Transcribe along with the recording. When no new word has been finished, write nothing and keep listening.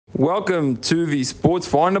Welcome to the Sports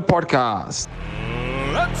Finder podcast.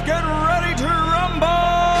 Let's get ready to rumble!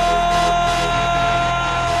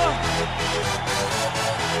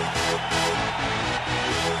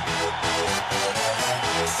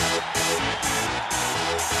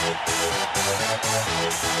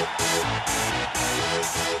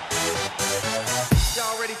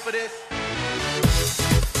 Y'all ready for this?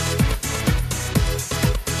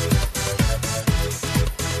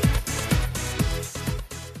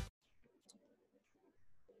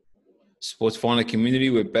 Sports Finder community,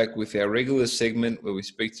 we're back with our regular segment where we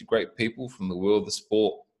speak to great people from the world of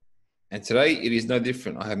sport. And today it is no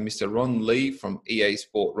different. I have Mr. Ron Lee from EA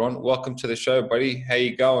Sport. Ron, welcome to the show, buddy. How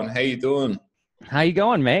you going? How you doing? How you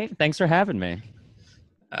going, mate? Thanks for having me.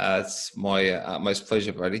 It's my utmost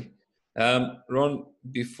pleasure, buddy. Ron,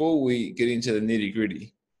 before we get into the nitty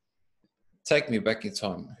gritty, take me back in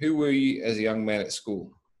time. Who were you as a young man at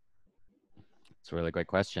school? It's a really great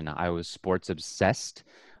question. I was sports obsessed.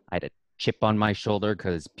 I had a chip on my shoulder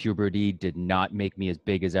because puberty did not make me as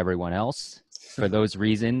big as everyone else. For those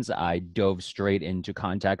reasons, I dove straight into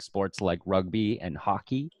contact sports like rugby and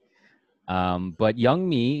hockey. But young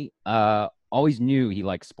me always knew he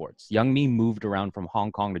liked sports. Young me moved around from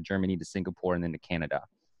Hong Kong to Germany to Singapore and then to Canada.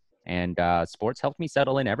 And sports helped me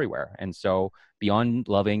settle in everywhere. And so beyond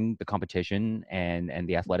loving the competition and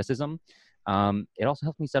the athleticism, it also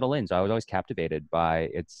helped me settle in. So I was always captivated by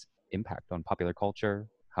its impact on popular culture,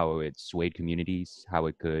 how it swayed communities, how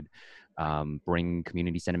it could bring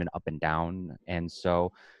community sentiment up and down. And so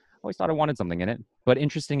I always thought I wanted something in it. But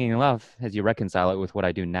interestingly enough, as you reconcile it with what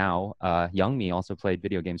I do now, young me also played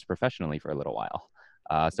video games professionally for a little while.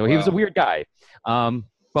 So he was a weird guy.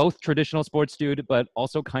 Both traditional sports dude, but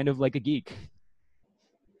also kind of like a geek.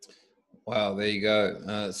 Wow, there you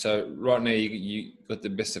go. So right now you got the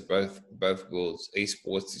best of both worlds.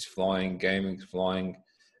 Esports is flying, gaming is flying,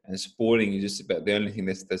 and sporting is just about the only thing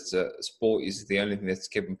that's sport is the only thing that's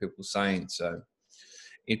keeping people sane. So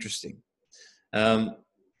interesting.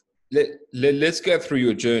 Let's go through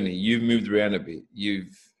your journey. You've moved around a bit.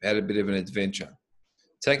 You've had a bit of an adventure.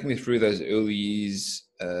 Take me through those early years.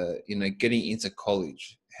 Getting into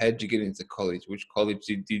college. How did you get into college? Which college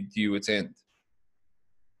did you attend?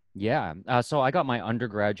 Yeah. So I got my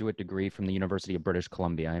undergraduate degree from the University of British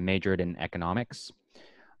Columbia. I majored in economics.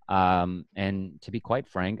 And to be quite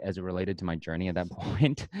frank, as it related to my journey at that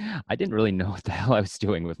point, I didn't really know what the hell I was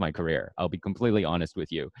doing with my career. I'll be completely honest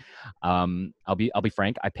with you. I'll be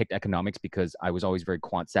frank. I picked economics because I was always very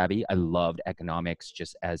quant savvy. I loved economics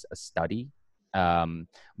just as a study.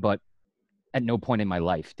 But at no point in my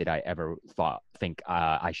life did I ever think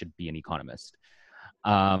I should be an economist.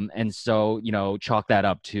 And so, chalk that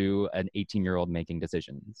up to an 18-year-old making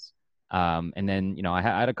decisions. And then, I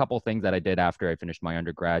had a couple of things that I did after I finished my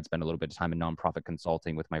undergrad, spent a little bit of time in nonprofit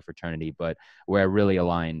consulting with my fraternity, but where I really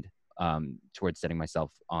aligned towards setting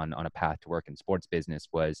myself on a path to work in sports business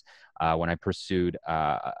was when I pursued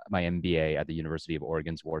my MBA at the University of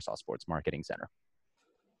Oregon's Warsaw Sports Marketing Center.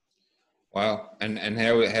 Wow. And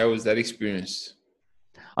how was that experience?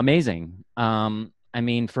 Amazing.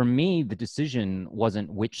 For me, the decision wasn't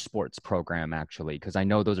which sports program actually, because I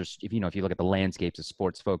know those are, if you look at the landscapes of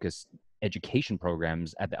sports-focused education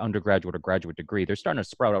programs at the undergraduate or graduate degree, they're starting to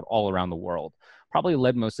sprout out all around the world, probably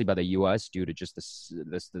led mostly by the US due to just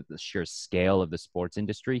the sheer scale of the sports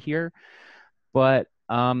industry here. But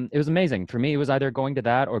it was amazing. For me, it was either going to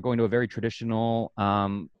that or going to a very traditional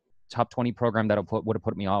top 20 program that would have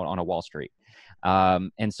put me out on a Wall Street.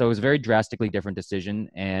 And so it was a very drastically different decision,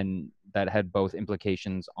 and that had both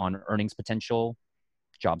implications on earnings potential,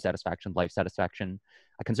 job satisfaction, life satisfaction.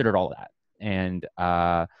 I considered all of that. And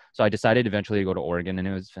so I decided eventually to go to Oregon, and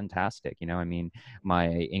it was fantastic. My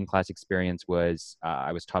in-class experience was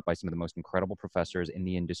I was taught by some of the most incredible professors in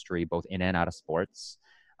the industry, both in and out of sports.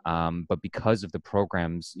 But because of the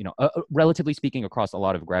programs, relatively speaking, across a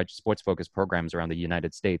lot of sports-focused programs around the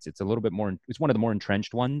United States, it's one of the more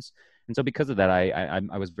entrenched ones. And so because of that,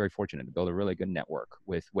 I was very fortunate to build a really good network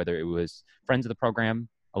with whether it was friends of the program,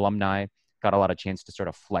 alumni, got a lot of chance to sort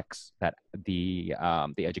of flex the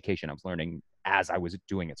education I was learning as I was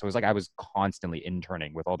doing it. So it was like I was constantly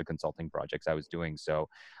interning with all the consulting projects I was doing. So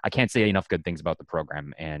I can't say enough good things about the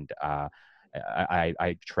program, and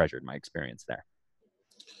I treasured my experience there.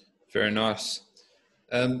 Very nice.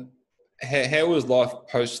 How was life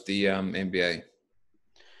post the MBA?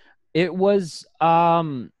 It was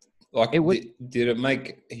did it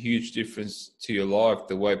make a huge difference to your life,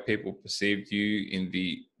 the way people perceived you in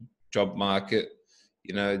the job market?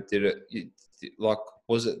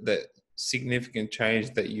 Was it that significant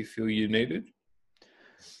change that you feel you needed?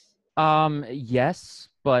 Yes.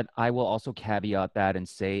 But I will also caveat that and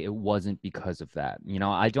say it wasn't because of that. You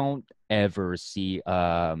know, I don't ever see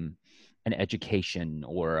an education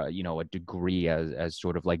or a degree as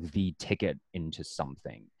sort of like the ticket into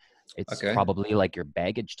something. It's Okay. probably like your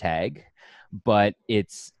baggage tag, but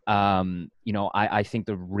it's I think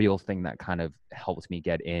the real thing that kind of helped me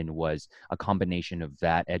get in was a combination of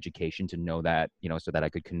that education to know that, so that I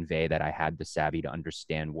could convey that I had the savvy to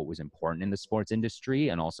understand what was important in the sports industry,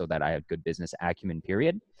 and also that I had good business acumen,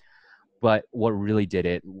 period. But what really did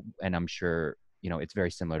it, and I'm sure it's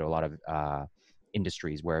very similar to a lot of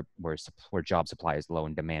industries where job supply is low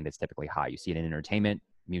and demand is typically high. You see it in entertainment,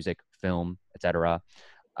 music, film, etc.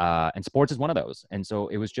 And sports is one of those. And so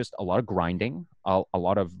it was just a lot of grinding, a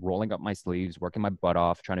lot of rolling up my sleeves, working my butt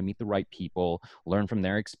off, trying to meet the right people, learn from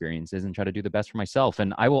their experiences, and try to do the best for myself.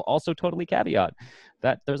 And I will also totally caveat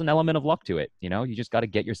that there's an element of luck to it. You just got to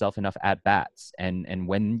get yourself enough at bats. And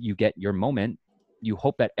when you get your moment, you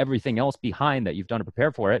hope that everything else behind that you've done to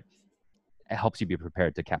prepare for it helps you be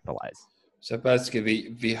prepared to capitalize. So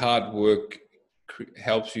basically, the hard work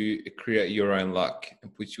helps you create your own luck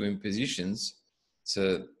and puts you in positions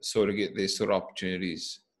to sort of get these sort of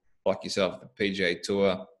opportunities, like yourself, the PGA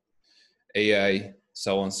Tour, EA,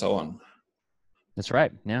 so on, so on. That's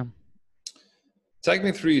right. Yeah. Take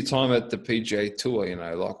me through your time at the PGA Tour.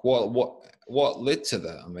 Like what led to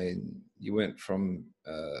that? I mean, you went from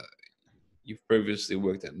you've previously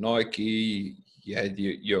worked at Nike. You had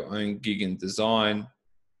your own gig in design.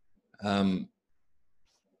 Why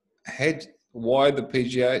the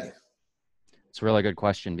PGA? It's a really good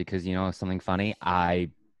question because, something funny, I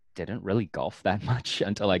didn't really golf that much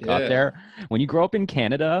until I got there. When you grow up in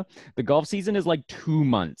Canada, the golf season is like 2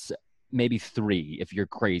 months, maybe 3 if you're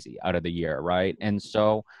crazy out of the year, right? And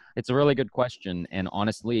so it's a really good question. And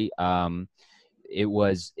honestly, it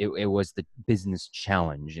was the business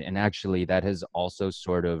challenge, and actually that has also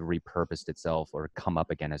sort of repurposed itself or come up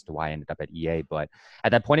again as to why I ended up at EA. But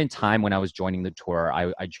at that point in time when I was joining the tour,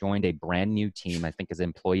 I joined a brand new team, I think as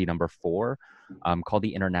employee number 4, called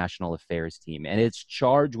the International Affairs Team, and its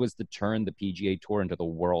charge was to turn the PGA Tour into the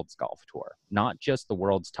world's golf tour, not just the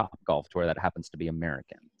world's top golf tour that happens to be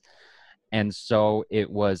American. And so it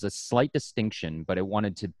was a slight distinction, but it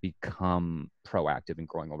wanted to become proactive in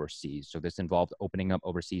growing overseas. So this involved opening up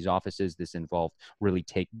overseas offices. This involved really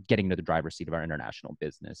getting to the driver's seat of our international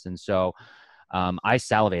business. And so I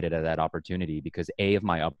salivated at that opportunity because A, of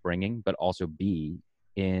my upbringing, but also B,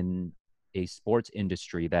 in a sports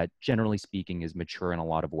industry that generally speaking is mature in a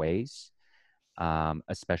lot of ways,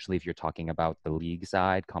 especially if you're talking about the league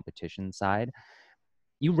side, competition side.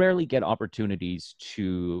 You rarely get opportunities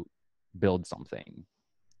to build something.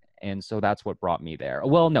 And so that's what brought me there.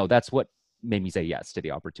 Well, no, that's what made me say yes to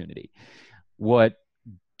the opportunity. What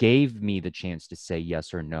gave me the chance to say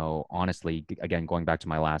yes or no, honestly, again, going back to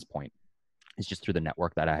my last point, is just through the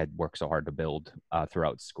network that I had worked so hard to build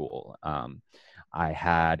throughout school. I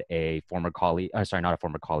had a former colleague, sorry, not a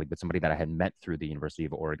former colleague, but somebody that I had met through the University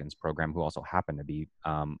of Oregon's program, who also happened to be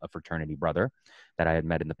a fraternity brother that I had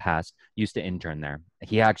met in the past, used to intern there.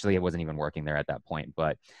 He actually wasn't even working there at that point,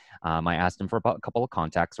 but I asked him for a couple of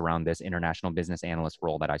contacts around this international business analyst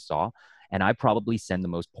role that I saw. And I probably send the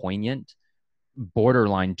most poignant,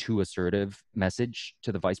 borderline too assertive message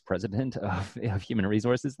to the vice president of human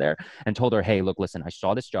resources there, and told her, hey, look, listen, I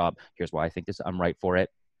saw this job. Here's why I think I'm right for it.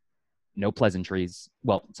 No pleasantries.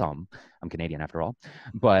 Well, some. I'm Canadian after all.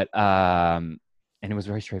 But and it was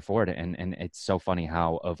very straightforward. And it's so funny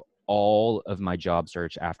how of all of my job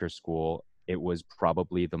search after school, it was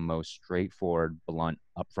probably the most straightforward, blunt,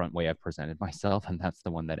 upfront way I've presented myself. And that's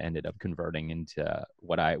the one that ended up converting into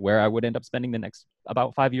where I would end up spending the next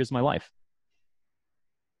about 5 years of my life.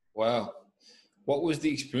 Wow. What was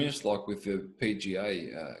the experience like with the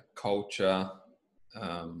PGA? Culture,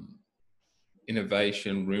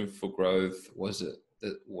 innovation, room for growth? Was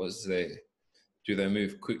there? Do they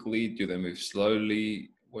move quickly? Do they move slowly?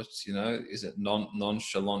 Is it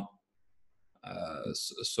nonchalant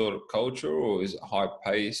sort of culture, or is it high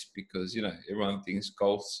pace? Because everyone thinks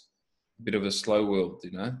golf's a bit of a slow world.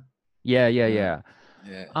 Yeah. Yeah.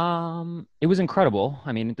 It was incredible.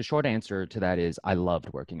 I mean, the short answer to that is I loved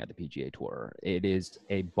working at the PGA Tour. It is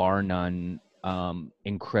a bar none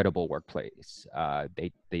incredible workplace.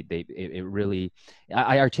 It really,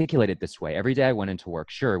 I articulate it this way. Every day I went into work,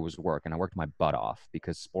 sure, it was work, and I worked my butt off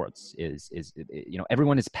because sports is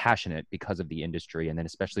everyone is passionate because of the industry. And then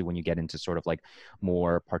especially when you get into sort of like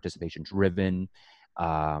more participation driven,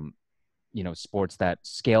 sports that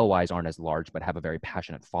scale wise aren't as large, but have a very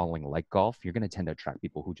passionate following like golf, you're going to tend to attract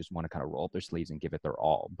people who just want to kind of roll up their sleeves and give it their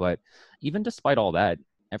all. But even despite all that,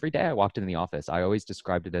 every day I walked in the office, I always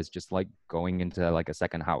described it as just like going into like a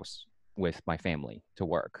second house with my family to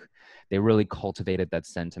work. They really cultivated that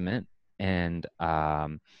sentiment. And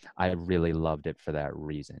I really loved it for that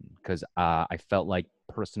reason, because I felt like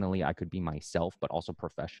personally I could be myself, but also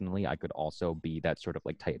professionally I could also be that sort of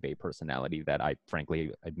like type A personality that I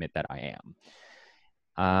frankly admit that I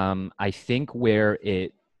am. I think where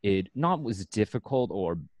it not was difficult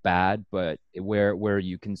or bad, but where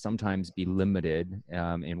you can sometimes be limited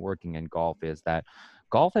in working in golf is that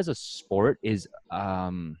golf as a sport is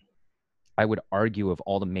I would argue of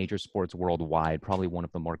all the major sports worldwide, probably one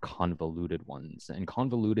of the more convoluted ones. And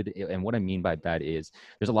convoluted, and what I mean by that is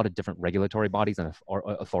there's a lot of different regulatory bodies and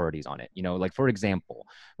authorities on it. You know, like for example,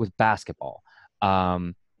 with basketball,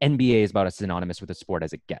 NBA is about as synonymous with the sport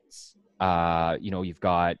as it gets. You know, you've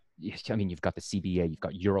got the CBA, you've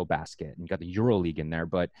got Eurobasket, and you've got the EuroLeague in there,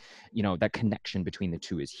 but you know that connection between the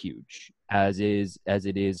two is huge. As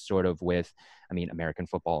it is sort of with, I mean, American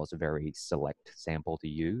football is a very select sample to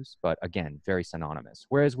use, but again, very synonymous.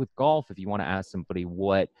 Whereas with golf, if you want to ask somebody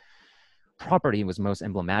what property was most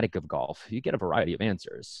emblematic of golf, you get a variety of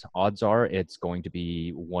answers. Odds are it's going to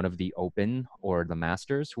be one of the Open or the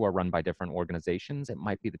Masters, who are run by different organizations. It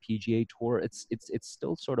might be the PGA Tour. It's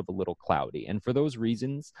still sort of a little cloudy. And for those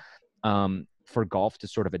reasons, for golf to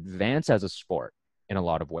sort of advance as a sport in a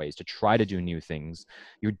lot of ways, to try to do new things,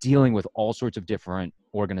 you're dealing with all sorts of different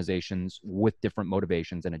organizations with different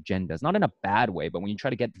motivations and agendas. Not in a bad way, but when you try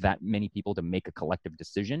to get that many people to make a collective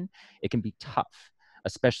decision, it can be tough.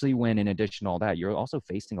 Especially when, in addition to all that, you're also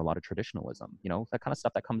facing a lot of traditionalism, you know, that kind of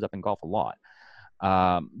stuff that comes up in golf a lot.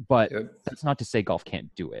 But that's not to say golf can't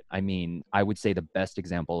do it. I mean, I would say the best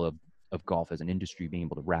example of golf as an industry being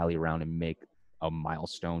able to rally around and make a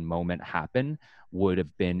milestone moment happen would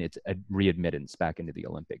have been its readmittance back into the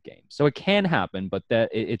Olympic Games. So it can happen, but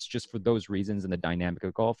it's just for those reasons and the dynamic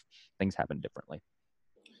of golf, things happen differently.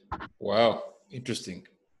 Wow, interesting.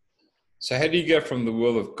 So how do you go from the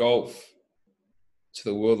world of golf to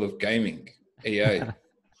the world of gaming, EA?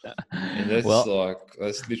 And that's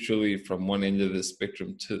that's literally from one end of the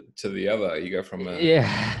spectrum to the other. You go from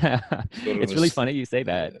it's really funny you say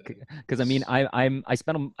that, because I mean I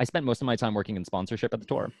spent most of my time working in sponsorship at the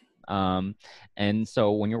tour, and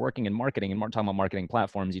so when you're working in marketing and talking about marketing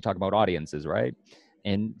platforms, you talk about audiences, right?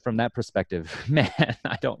 And from that perspective, man,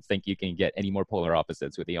 I don't think you can get any more polar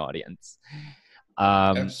opposites with the audience.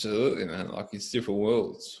 Absolutely, man. Like, it's different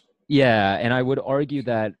worlds. Yeah, and I would argue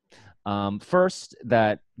that first,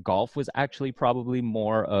 that golf was actually probably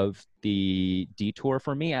more of the detour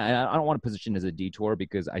for me. I don't want to position it as a detour,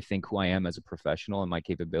 because I think who I am as a professional and my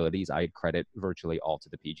capabilities, I credit virtually all to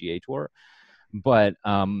the PGA Tour. But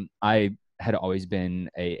I had always been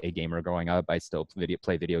a gamer growing up. I still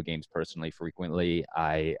play video games personally frequently.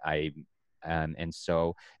 And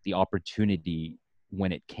so the opportunity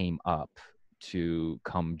when it came up to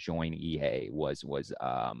come join EA was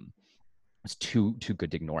too good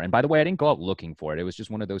to ignore. And by the way, I didn't go out looking for it. It was just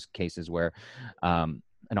one of those cases where an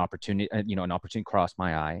opportunity crossed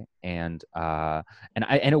my eye, and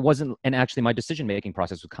it wasn't. And actually, my decision making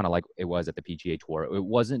process was kind of like it was at the PGA Tour. It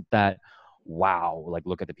wasn't that, wow, like,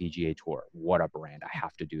 look at the PGA Tour, what a brand, I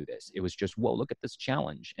have to do this. It was just, whoa, look at this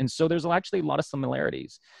challenge. And so there's actually a lot of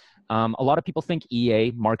similarities. A lot of people think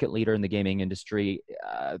EA, market leader in the gaming industry,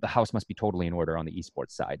 the house must be totally in order on the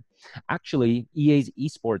esports side. Actually, EA's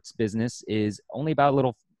esports business is only about a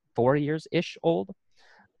little 4 years-ish old.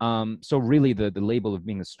 So really the label of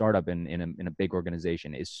being a startup in a big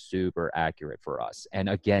organization is super accurate for us. And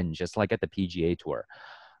again, just like at the PGA Tour,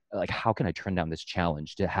 like, how can I turn down this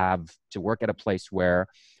challenge to work at a place where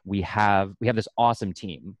we have this awesome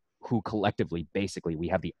team who collectively, basically, we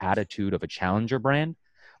have the attitude of a challenger brand,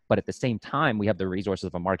 but at the same time, we have the resources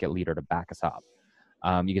of a market leader to back us up.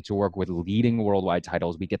 You get to work with leading worldwide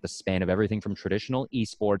titles. We get the span of everything from traditional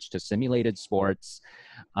esports to simulated sports.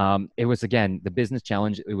 It was, again, the business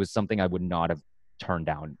challenge. It was something I would not have turned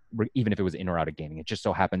down, even if it was in or out of gaming. It just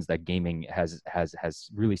so happens that gaming has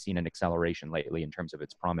really seen an acceleration lately in terms of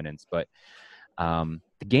its prominence. But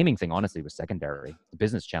the gaming thing, honestly, was secondary. The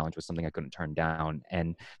business challenge was something I couldn't turn down.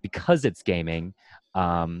 And because it's gaming,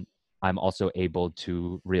 I'm also able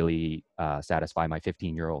to really satisfy my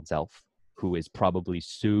 15-year-old self, who is probably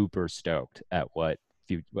super stoked at what,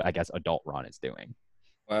 I guess, adult Ron is doing.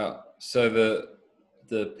 Wow. So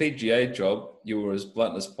the PGA job, you were as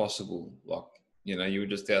blunt as possible. Like, you know, you were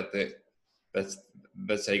just out there. That's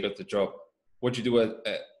how you got the job. What'd you do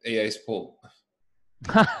at EA Sport?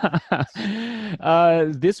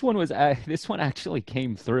 This one actually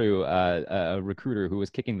came through a recruiter who was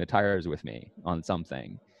kicking the tires with me on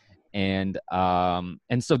something, And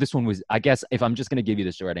so this one was, I guess, if I'm just going to give you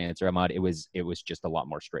the short answer, Ahmad, it was just a lot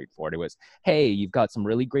more straightforward. It was, hey, you've got some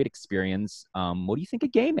really great experience. What do you think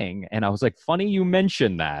of gaming? And I was like, funny you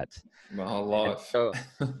mentioned that. My whole life.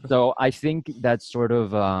 So I think that sort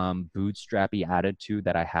of bootstrappy attitude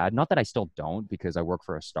that I had, not that I still don't, because I work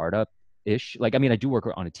for a startup ish. Like, I mean, I do work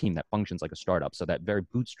on a team that functions like a startup. So that very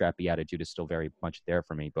bootstrappy attitude is still very much there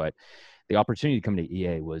for me. But the opportunity to come to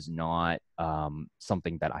EA was not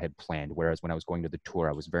something that I had planned. Whereas when I was going to the tour,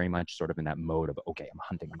 I was very much sort of in that mode of, okay, I'm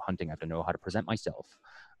hunting. I have to know how to present myself.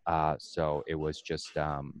 So it was just,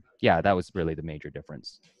 yeah, that was really the major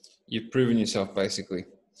difference. You've proven yourself, basically.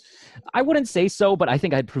 I wouldn't say so, but I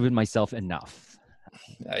think I'd proven myself enough.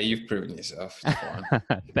 You've proven yourself. It's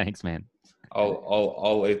fine. Thanks, man.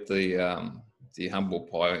 I'll eat the humble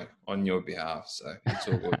pie on your behalf, so it's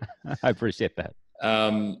all good. I appreciate that.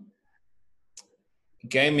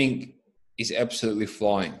 Gaming is absolutely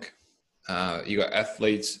flying. You got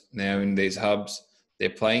athletes now in these hubs. They're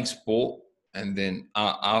playing sport, and then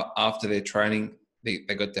after their training, they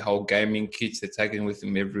got the whole gaming kits. They're taking with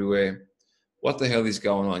them everywhere. What the hell is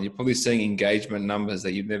going on? You're probably seeing engagement numbers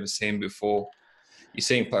that you've never seen before. You're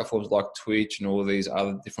seeing platforms like Twitch and all these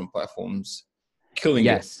other different platforms killing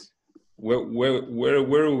it. Where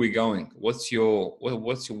are we going? What's your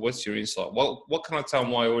insight? What can I tell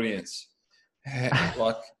my audience?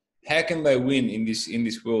 How can they win in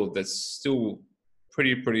this world that's still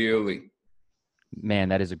pretty early? Man,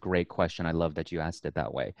 that is a great question. I love that you asked it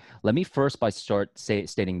that way. Let me first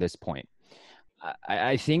stating this point.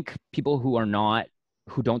 I think people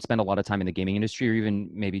who don't spend a lot of time in the gaming industry, or even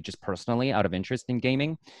maybe just personally out of interest in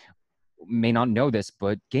gaming, may not know this,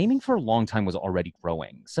 but gaming for a long time was already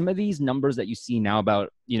growing. Some of these numbers that you see now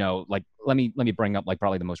about, like, let me bring up like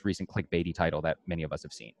probably the most recent clickbaity title that many of us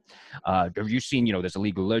have seen. Have you seen, this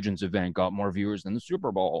League of Legends event got more viewers than the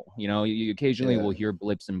Super Bowl? You occasionally will hear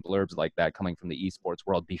blips and blurbs like that coming from the esports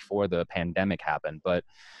world before the pandemic happened. But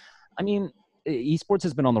I mean, esports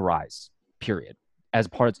has been on the rise, period. As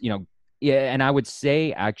parts, yeah, and I would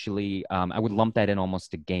say actually, I would lump that in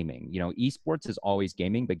almost to gaming. Esports is always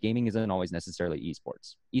gaming, but gaming isn't always necessarily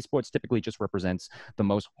esports. Esports typically just represents the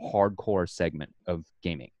most hardcore segment of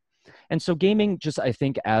gaming. And so gaming, just I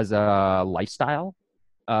think as a lifestyle,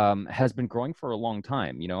 has been growing for a long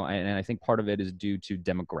time, and I think part of it is due to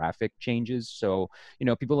demographic changes. So,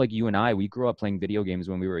 people like you and I, we grew up playing video games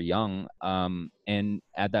when we were young. And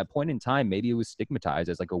at that point in time, maybe it was stigmatized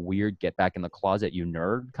as like a weird get back in the closet, you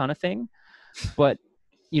nerd kind of thing. But,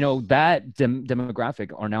 that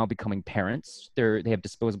demographic are now becoming parents. They have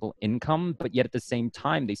disposable income, but yet at the same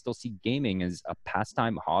time, they still see gaming as a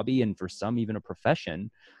pastime, hobby, and for some, even a profession.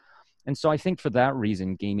 And so I think for that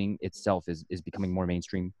reason, gaming itself is becoming more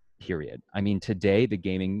mainstream, period. I mean, today, the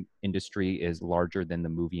gaming industry is larger than the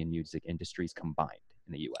movie and music industries combined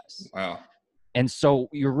in the US. Wow. And so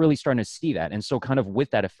you're really starting to see that. And so kind of with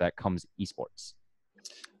that effect comes esports.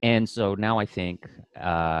 And so now I think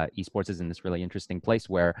esports is in this really interesting place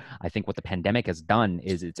where I think what the pandemic has done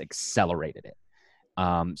is it's accelerated it.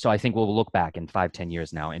 So I think we'll look back in 5-10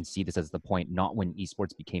 years now and see this as the point, not when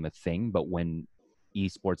esports became a thing, but when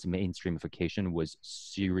esports mainstreamification was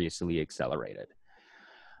seriously accelerated.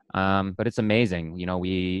 But it's amazing.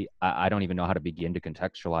 I don't even know how to begin to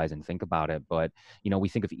contextualize and think about it, but, we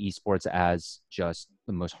think of esports as just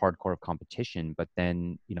the most hardcore of competition, but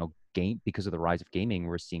then, because of the rise of gaming,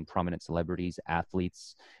 we're seeing prominent celebrities,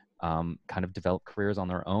 athletes, kind of develop careers on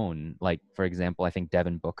their own. Like, for example, I think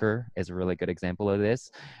Devin Booker is a really good example of this.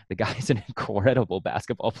 The guy's an incredible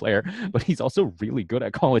basketball player, but he's also really good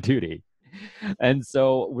at Call of Duty. And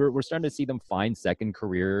so we're starting to see them find second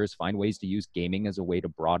careers, find ways to use gaming as a way to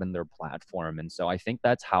broaden their platform. And so I think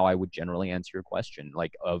that's how I would generally answer your question,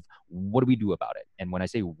 like, of what do we do about it? And when I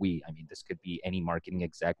say we, I mean, this could be any marketing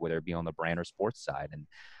exec, whether it be on the brand or sports side. And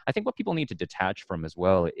I think what people need to detach from as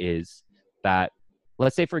well is that,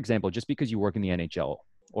 let's say, for example, just because you work in the NHL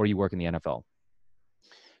or you work in the NFL,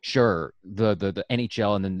 sure, the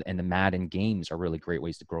NHL and the Madden games are really great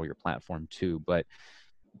ways to grow your platform too, but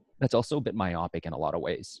that's also a bit myopic in a lot of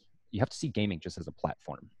ways. You have to see gaming just as a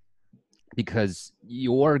platform, because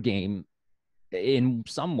your game in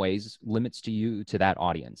some ways limits to that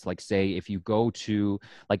audience. Like, say, if you go to,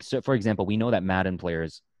 like, so for example, we know that Madden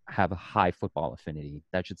players have a high football affinity.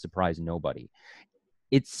 That should surprise nobody.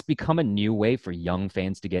 It's become a new way for young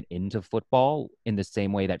fans to get into football in the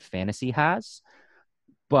same way that fantasy has.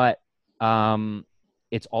 But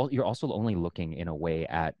you're also only looking in a way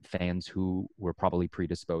at fans who were probably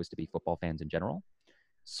predisposed to be football fans in general.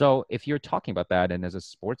 So if you're talking about that, and as a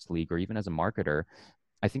sports league or even as a marketer,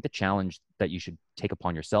 I think the challenge that you should take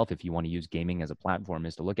upon yourself if you want to use gaming as a platform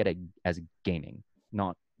is to look at it as gaming,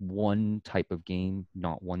 not one type of game,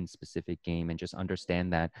 not one specific game, and just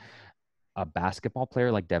understand that a basketball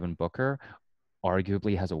player like Devin Booker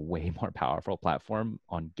arguably has a way more powerful platform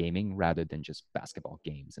on gaming rather than just basketball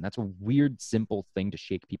games. And that's a weird, simple thing to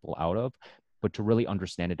shake people out of, but to really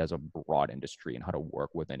understand it as a broad industry and how to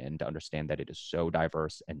work within it, and to understand that it is so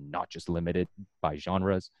diverse and not just limited by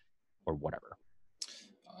genres or whatever.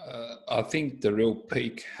 I think the real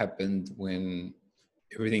peak happened when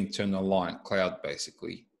everything turned online, cloud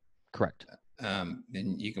basically. Correct.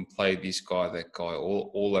 Then you can play this guy, that guy,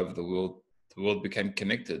 all over the world. The world became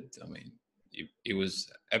connected. I mean, it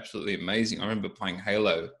was absolutely amazing. I remember playing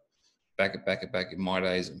Halo back in my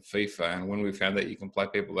days and FIFA, and when we found that you can play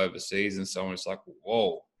people overseas and so on, it's like,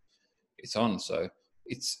 whoa, it's on. So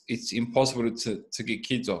it's impossible to get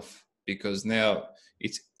kids off, because now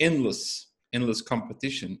it's endless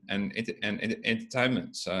competition and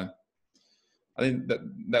entertainment. So I think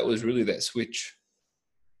that was really that switch.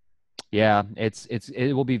 Yeah,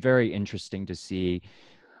 it will be very interesting to see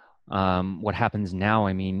what happens now.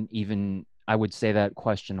 I mean, even I would say that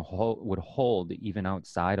question would hold even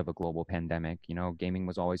outside of a global pandemic. You know, gaming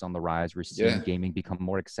was always on the rise. We're seeing gaming become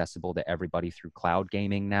more accessible to everybody through cloud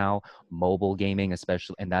gaming now, mobile gaming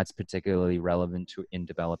especially, and that's particularly relevant in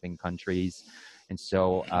developing countries. And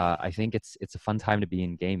so I think it's a fun time to be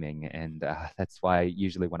in gaming, and that's why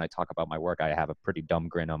usually when I talk about my work, I have a pretty dumb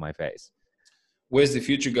grin on my face. Where's the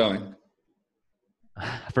future going?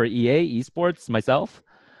 For EA esports, myself,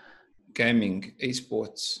 gaming,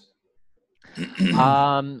 esports.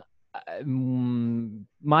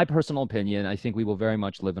 My personal opinion, I think we will very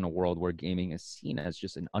much live in a world where gaming is seen as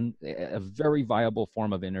just a very viable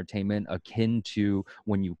form of entertainment, akin to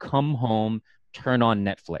when you come home, turn on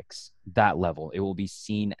Netflix, that level. It will be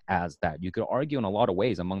seen as that. You could argue in a lot of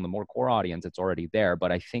ways among the more core audience, it's already there,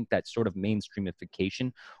 but I think that sort of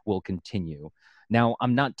mainstreamification will continue. Now,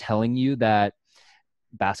 I'm not telling you that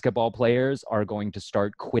basketball players are going to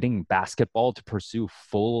start quitting basketball to pursue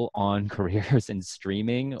full-on careers in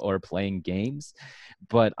streaming or playing games,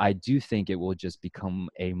 but I do think it will just become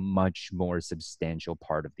a much more substantial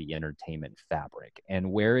part of the entertainment fabric.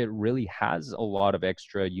 And where it really has a lot of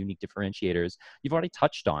extra unique differentiators, you've already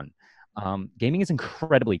touched on. Gaming is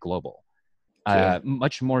incredibly global.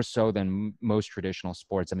 Much more so than most traditional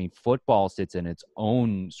sports. I mean, football sits in its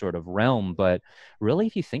own sort of realm, but really,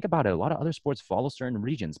 if you think about it, a lot of other sports follow certain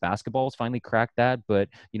regions. Basketball's finally cracked that, but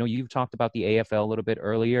you know, you've talked about the AFL a little bit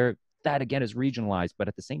earlier. That again is regionalized, but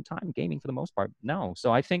at the same time, gaming for the most part, no.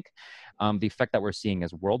 So I think the effect that we're seeing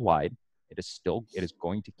is worldwide. It is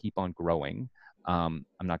going to keep on growing. I'm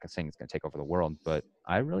not saying it's going to take over the world, but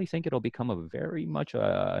I really think it'll become a very much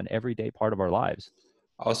an everyday part of our lives.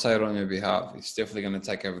 I'll say it on your behalf. It's definitely going to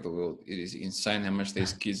take over the world. It is insane how much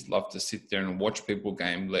these kids love to sit there and watch people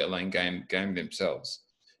game, let alone game themselves.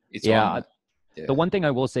 It's The one thing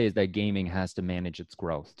I will say is that gaming has to manage its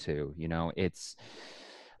growth too. You know,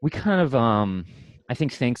 we kind of I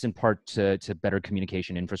think thanks in part to better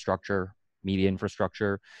communication infrastructure, media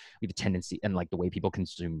infrastructure, we have a tendency, and like the way people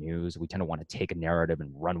consume news, we tend to want to take a narrative and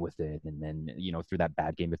run with it, and then, you know, through that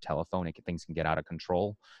bad game of telephone, things can get out of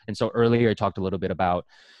control. And so earlier I talked a little bit about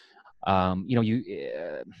you know, you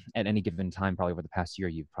at any given time, probably over the past year,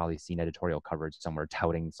 you've probably seen editorial coverage somewhere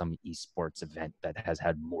touting some esports event that has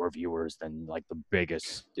had more viewers than like the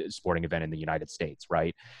biggest sporting event in the United States,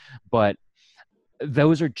 right? But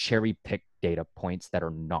those are cherry-picked data points that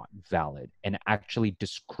are not valid and actually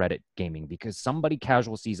discredit gaming, because somebody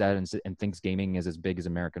casual sees that and thinks gaming is as big as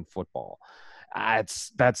American football. I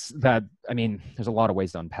mean, there's a lot of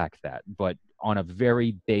ways to unpack that, but on a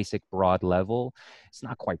very basic, broad level, it's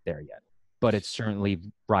not quite there yet. But it's certainly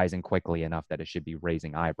rising quickly enough that it should be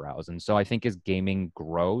raising eyebrows. And so I think as gaming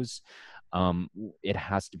grows, it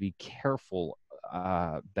has to be careful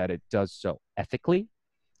that it does so ethically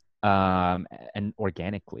and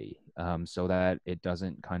organically, so that it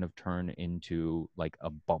doesn't kind of turn into like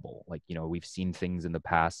a bubble. Like, you know, we've seen things in the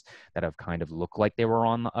past that have kind of looked like they were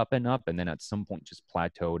on the up and up, and then at some point just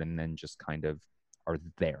plateaued and then just kind of are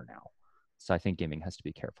there now. So I think gaming has to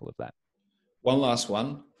be careful of that. One last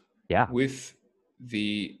one. Yeah. With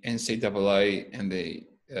the NCAA and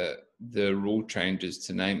the rule changes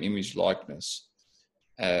to name, image, likeness,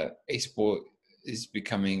 esport is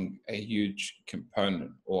becoming a huge component,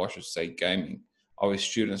 or I should say gaming, of a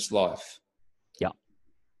student's life. Yeah.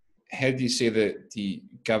 How do you see the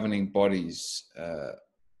governing bodies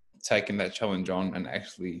taking that challenge on and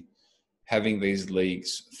actually having these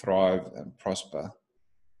leagues thrive and prosper,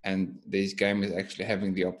 and these gamers actually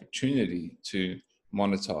having the opportunity to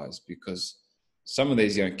monetize? Because some of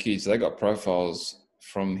these young kids, they got profiles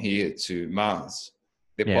from here to Mars.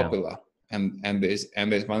 They're Yeah. popular, and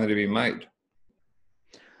there's money to be made.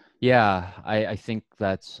 Yeah, I think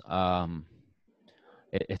that's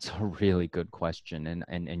it's a really good question,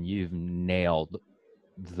 and you've nailed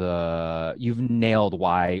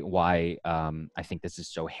why I think this is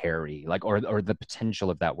so hairy, like, or the potential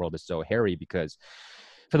of that world is so hairy, because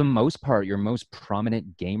for the most part, your most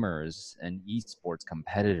prominent gamers and esports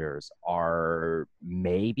competitors are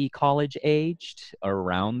maybe college aged,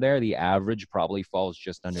 around there. The average probably falls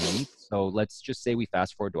just underneath. So let's just say we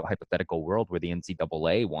fast forward to a hypothetical world where the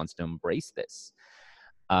NCAA wants to embrace this.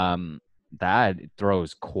 That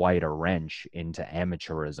throws quite a wrench into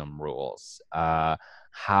amateurism rules.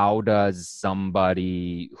 How does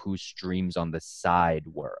somebody who streams on the side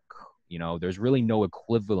work? There's really no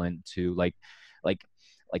equivalent to like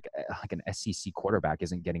like an SEC quarterback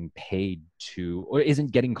isn't getting paid to, or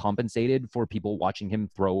isn't getting compensated for people watching him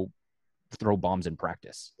throw bombs in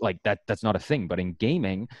practice. Like that's not a thing, but in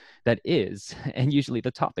gaming that is. And usually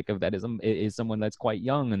the topic of that is someone that's quite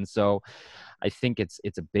young. And so I think it's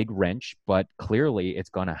a big wrench, but clearly it's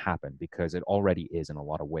going to happen because it already is in a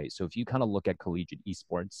lot of ways. So if you kind of look at collegiate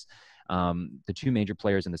esports, the two major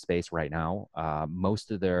players in the space right now, most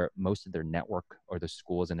of their network, or the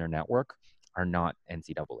schools in their network, are not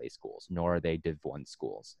NCAA schools, nor are they Div 1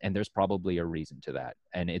 schools. And there's probably a reason to that.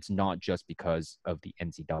 And it's not just because of the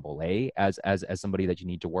NCAA as somebody that you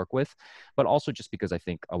need to work with, but also just because I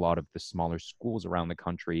think a lot of the smaller schools around the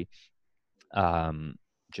country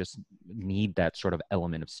just need that sort of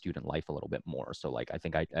element of student life a little bit more. So like, I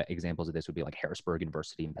think examples of this would be like Harrisburg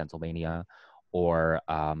University in Pennsylvania, or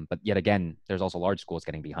but yet again, there's also large schools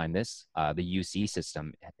getting behind this. The UC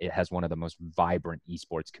system, it has one of the most vibrant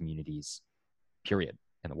esports communities, period,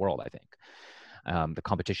 in the world, I think. The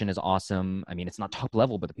competition is awesome. I mean, it's not top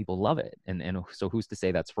level, but the people love it. And so who's to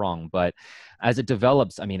say that's wrong? But as it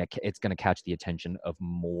develops, I mean, it's going to catch the attention of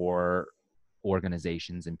more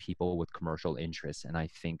organizations and people with commercial interests. And I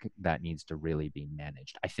think that needs to really be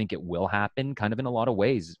managed. I think it will happen kind of in a lot of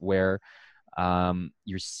ways where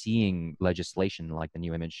you're seeing legislation like the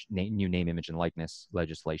new name, image, and likeness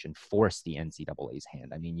legislation force the NCAA's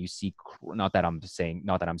hand. I mean, you see, not that I'm saying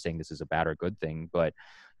this is a bad or good thing, but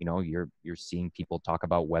you're seeing people talk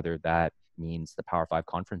about whether that means the Power Five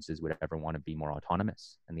conferences would ever want to be more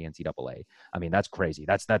autonomous than the NCAA. I mean, that's crazy.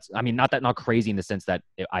 That's I mean, not crazy in the sense that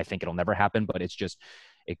I think it'll never happen, but it's just,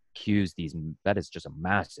 that is just a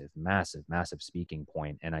massive speaking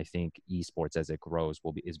point. And I think esports as it grows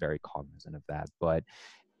is very cognizant of that. But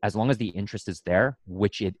as long as the interest is there,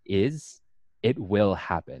 which it is, it will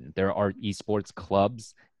happen. There are esports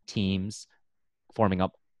clubs, teams forming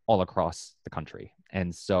up all across the country.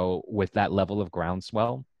 And so with that level of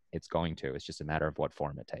groundswell, it's just a matter of what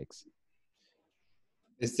form it takes.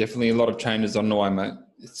 There's definitely a lot of changes on the way, mate.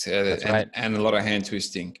 That's right. And a lot of hand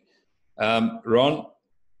twisting. Ron,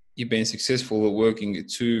 you've been successful at working at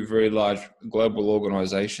two very large global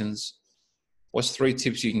organizations. What's 3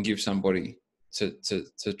 tips you can give somebody to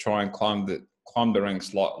try and climb the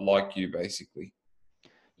ranks like you, basically?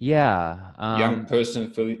 Yeah. Young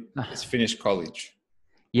person that's finished college.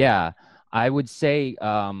 Yeah, I would say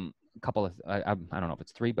a couple of, I don't know if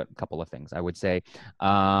it's 3, but a couple of things. I would say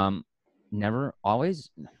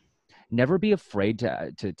never be afraid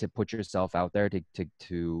to put yourself out there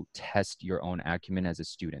to test your own acumen as a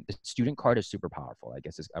student. The student card is super powerful, I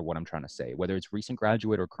guess is what I'm trying to say, whether it's recent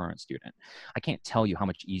graduate or current student. I can't tell you how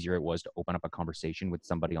much easier it was to open up a conversation with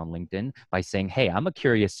somebody on LinkedIn by saying, hey, I'm a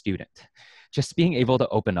curious student. Just being able to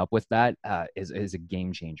open up with that is a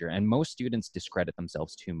game changer. And most students discredit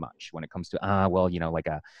themselves too much when it comes to, like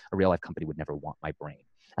a real life company would never want my brain.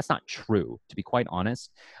 That's not true. To be quite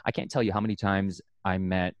honest, I can't tell you how many times I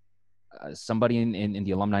met somebody in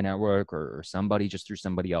the alumni network or somebody just through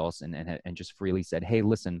somebody else and just freely said, hey,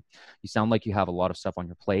 listen, you sound like you have a lot of stuff on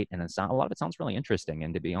your plate, and a lot of it sounds really interesting.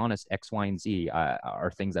 And to be honest, X, Y, and Z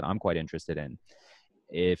are things that I'm quite interested in.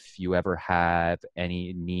 If you ever have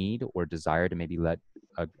any need or desire to maybe let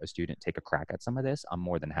a student take a crack at some of this, I'm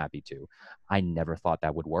more than happy to. I never thought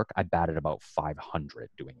that would work. I batted about 500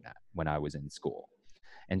 doing that when I was in school.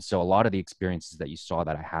 And so a lot of the experiences that you saw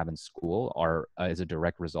that I have in school are as a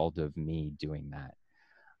direct result of me doing that.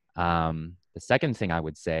 The second thing I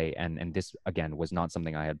would say, and this again was not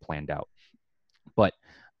something I had planned out, but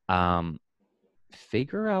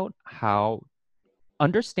figure out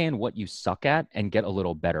understand what you suck at and get a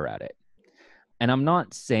little better at it. And I'm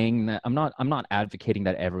not saying that I'm not advocating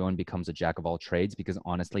that everyone becomes a jack of all trades, because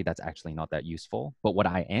honestly, that's actually not that useful. But what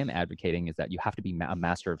I am advocating is that you have to be a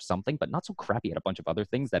master of something, but not so crappy at a bunch of other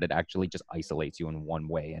things that it actually just isolates you in one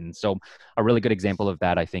way. And so a really good example of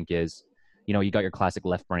that, I think, is, you know, you got your classic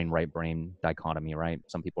left brain, right brain dichotomy, right?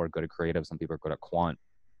 Some people are good at creative, some people are good at quant.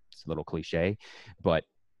 It's a little cliche, but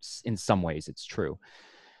in some ways it's true.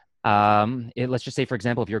 Let's just say, for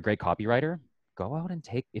example, if you're a great copywriter, go out and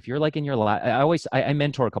if you're like in your I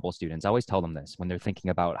mentor a couple of students. I always tell them this when they're thinking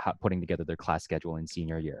about putting together their class schedule in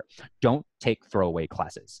senior year. Don't take throwaway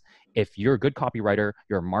classes. If you're a good copywriter,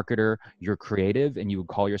 you're a marketer, you're creative, and you would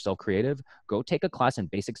call yourself creative, go take a class in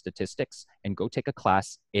basic statistics and go take a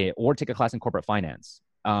class in corporate finance.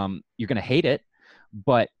 You're going to hate it,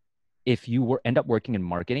 but if you end up working in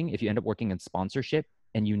marketing, if you end up working in sponsorship,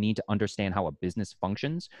 and you need to understand how a business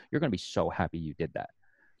functions, you're going to be so happy you did that.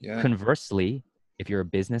 Yeah. Conversely, if you're a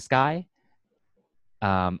business guy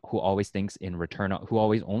who always thinks in return, who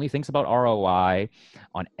always only thinks about ROI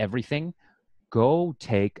on everything, go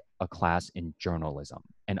take a class in journalism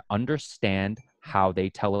and understand how they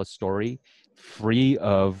tell a story, free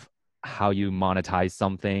of how you monetize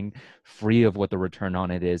something, free of what the return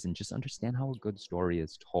on it is, and just understand how a good story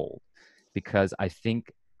is told. Because I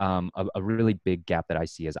think a really big gap that I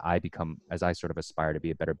see as I sort of aspire to be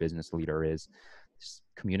a better business leader is just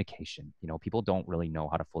communication. You know, people don't really know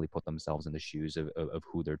how to fully put themselves in the shoes of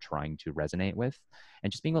who they're trying to resonate with.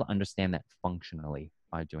 And just being able to understand that functionally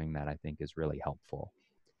by doing that, I think, is really helpful.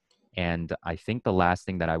 And I think the last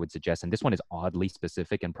thing that I would suggest, and this one is oddly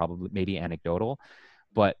specific and probably maybe anecdotal,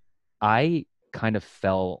 but I kind of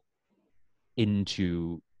fell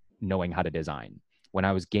into knowing how to design. When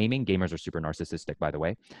I was gaming, gamers are super narcissistic, by the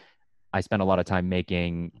way. I spent a lot of time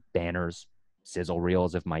making banners, sizzle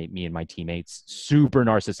reels of me and my teammates. Super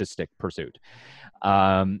narcissistic pursuit.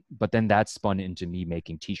 But then that spun into me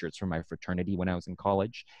making t-shirts for my fraternity when I was in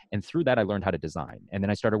college. And through that, I learned how to design. And then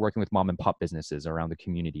I started working with mom and pop businesses around the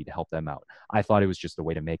community to help them out. I thought it was just a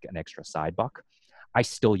way to make an extra side buck. I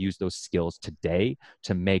still use those skills today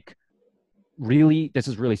to make this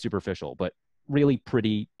is really superficial, but really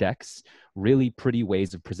pretty decks, really pretty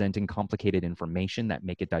ways of presenting complicated information that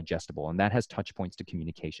make it digestible. And that has touch points to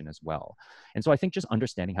communication as well. And so I think just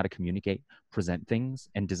understanding how to communicate, present things,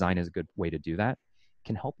 and design is a good way to do that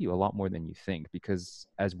can help you a lot more than you think. Because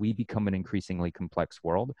as we become an increasingly complex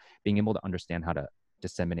world, being able to understand how to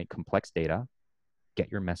disseminate complex data, get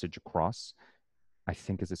your message across, I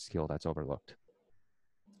think is a skill that's overlooked.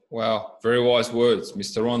 Wow, very wise words,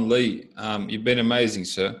 Mr. Ron Lee. You've been amazing,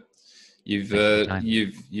 sir.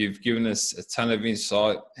 You've given us a ton of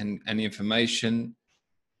insight and information.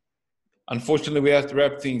 Unfortunately, we have to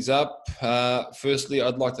wrap things up. Firstly,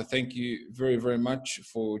 I'd like to thank you very, very much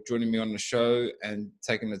for joining me on the show and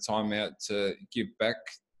taking the time out to give back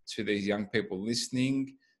to these young people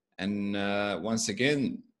listening. And once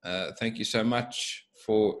again, thank you so much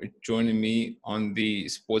for joining me on the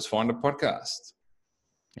Sports Finder podcast.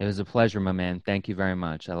 It was a pleasure, my man. Thank you very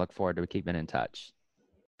much. I look forward to keeping in touch.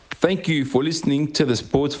 Thank you for listening to the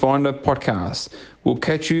Sports Finder podcast. We'll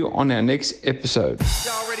catch you on our next episode.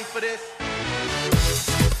 Y'all ready for this?